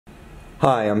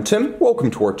Hi, I'm Tim.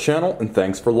 Welcome to our channel, and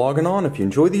thanks for logging on. If you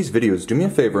enjoy these videos, do me a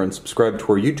favor and subscribe to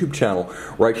our YouTube channel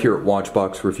right here at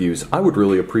Watchbox Reviews. I would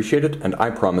really appreciate it, and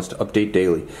I promise to update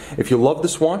daily. If you love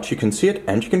this watch, you can see it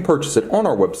and you can purchase it on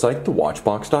our website,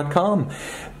 thewatchbox.com.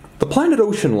 The Planet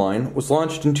Ocean line was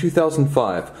launched in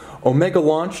 2005. Omega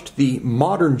launched the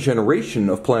modern generation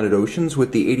of Planet Oceans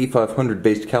with the 8500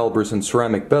 based calibers and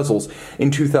ceramic bezels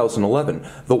in 2011.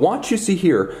 The watch you see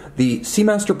here, the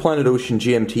Seamaster Planet Ocean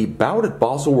GMT, bowed at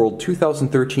Baselworld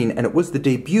 2013, and it was the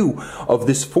debut of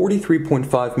this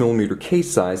 43.5mm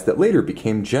case size that later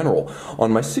became general.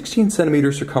 On my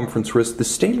 16cm circumference wrist, the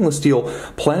stainless steel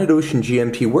Planet Ocean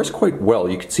GMT wears quite well.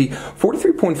 You can see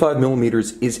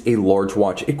 43.5mm is a large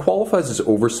watch. It qualifies as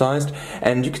oversized,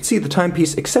 and you can see the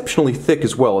timepiece exceptionally thick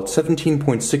as well. At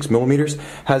 17.6mm,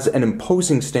 has an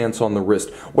imposing stance on the wrist.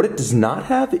 What it does not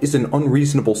have is an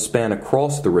unreasonable span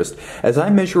across the wrist, as I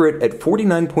measure it at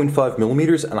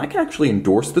 49.5mm, and I can actually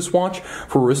endorse this watch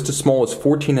for a wrist as small as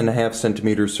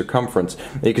 14.5cm circumference.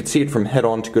 Now, you can see it from head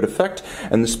on to good effect,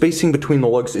 and the spacing between the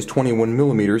lugs is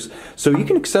 21mm, so you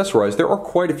can accessorize. There are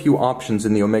quite a few options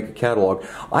in the Omega catalog.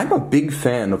 I'm a big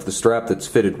fan of the strap that's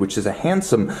fitted, which is a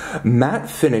handsome matte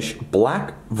finish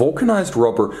black vulcanized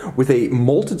rubber with a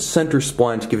molded center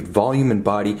spline to give it volume and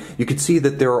body. You can see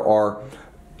that there are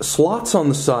slots on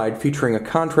the side featuring a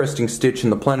contrasting stitch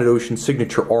in the Planet Ocean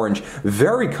signature orange.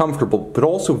 Very comfortable, but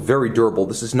also very durable.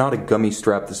 This is not a gummy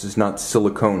strap. This is not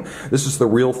silicone. This is the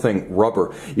real thing,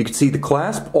 rubber. You can see the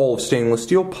clasp, all of stainless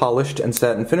steel, polished and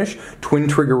satin finish, twin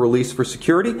trigger release for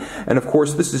security, and of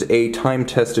course this is a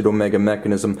time-tested Omega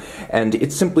mechanism, and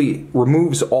it simply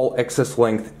removes all excess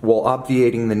length while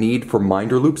obviating the need for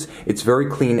minder loops. It's very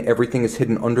clean. Everything is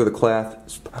hidden under the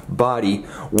clasp body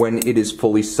when it is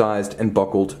fully sized and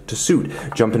buckled to suit.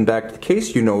 Jumping back to the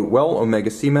case, you know it well, Omega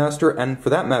Seamaster, and for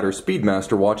that matter,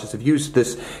 Speedmaster watches have used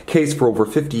this case for over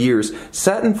 50 years.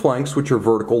 Satin flanks, which are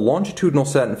vertical, longitudinal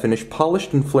satin finish,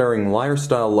 polished and flaring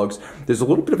lyre-style lugs. There's a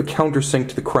little bit of a countersink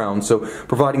to the crown, so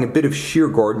providing a bit of sheer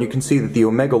guard, and you can see that the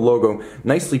Omega logo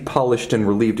nicely polished and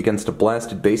relieved against a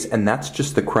blasted base, and that's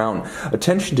just the crown.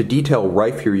 Attention to detail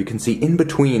rife here. You can see in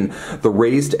between the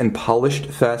raised and polished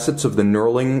facets of the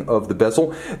knurling of the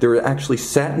bezel, there are actually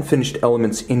satin finished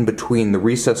elements in between. The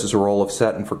recesses are all of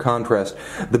satin for contrast.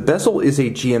 The bezel is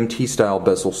a GMT style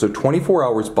bezel, so 24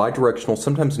 hours bidirectional,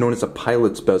 sometimes known as a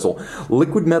pilot's bezel.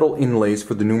 Liquid metal inlays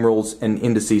for the numerals and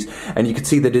indices, and you can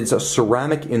see that it is a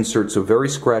ceramic insert, so very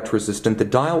scratch resistant. The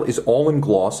dial is all in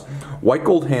gloss, white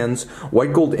gold hands,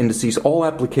 white gold indices, all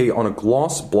applique on a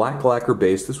gloss black lacquer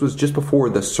base. This was just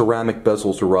before the ceramic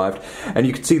bezels arrived, and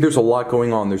you can see there's a lot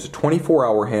going on. There's a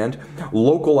 24-hour hand,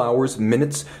 local hours,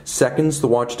 minutes, seconds. The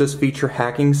watch does feature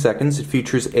hacking seconds. It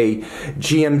features a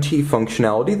GMT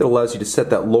functionality that allows you to set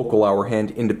that local hour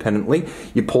hand independently.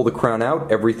 You pull the crown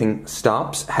out, everything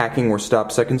stops, hacking or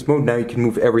stop seconds mode. Now you can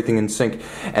move everything in sync.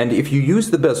 And if you use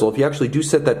the bezel, if you actually do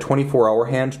set that 24-hour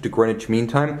hand to Greenwich Mean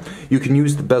Time, you can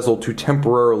use the bezel to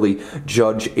temporarily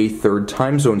judge a third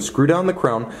time zone. Screw down the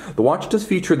crown. The watch does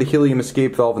feature the helium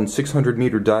escape valve and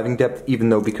 600-meter diving depth, even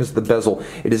though because of the bezel,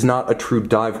 it is not a true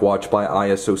dive watch by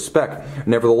ISO spec.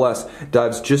 Nevertheless,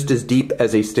 dives just as deep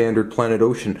as a standard Planet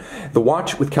Ocean. The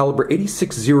watch with caliber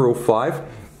 8605,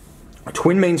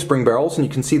 twin mainspring barrels, and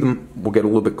you can see them, we'll get a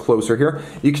little bit closer here,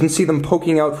 you can see them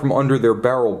poking out from under their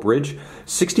barrel bridge.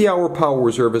 60-hour power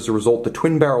reserve as a result, the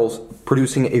twin barrels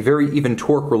producing a very even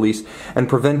torque release and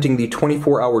preventing the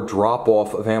 24-hour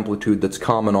drop-off of amplitude that's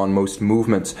common on most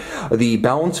movements. The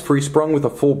balance free sprung with a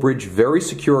full bridge, very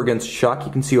secure against shock.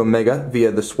 You can see Omega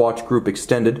via the Swatch Group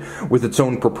Extended with its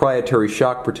own proprietary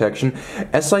shock protection.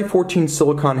 SI14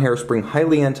 silicon hairspring,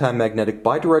 highly anti-magnetic,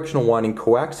 bidirectional winding,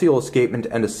 coaxial escapement,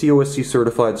 and a COSC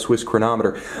certified Swiss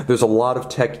chronometer. There's a lot of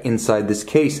tech inside this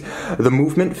case. The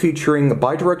movement featuring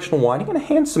bidirectional winding and a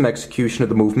handsome execution of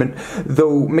the movement,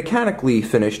 though mechanically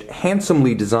finished,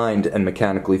 handsomely designed and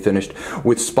mechanically finished,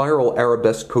 with spiral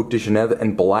arabesque Côte de Genève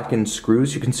and blackened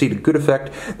screws. You can see to good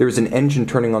effect there is an engine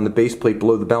turning on the base plate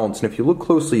below the balance, and if you look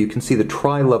closely you can see the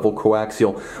tri-level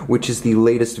coaxial, which is the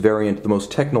latest variant, the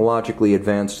most technologically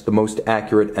advanced, the most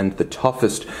accurate, and the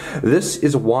toughest. This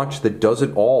is a watch that does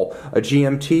it all. A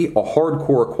GMT, a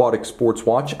hardcore aquatic sports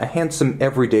watch, a handsome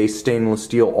everyday stainless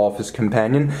steel office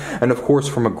companion, and of course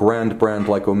from a grand brand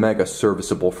like Omega,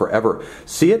 serviceable forever.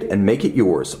 See it and make it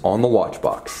yours on the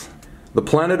Watchbox. The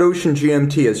Planet Ocean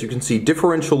GMT, as you can see,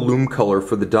 differential lume color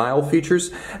for the dial features,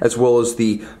 as well as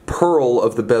the pearl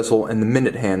of the bezel and the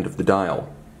minute hand of the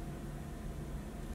dial.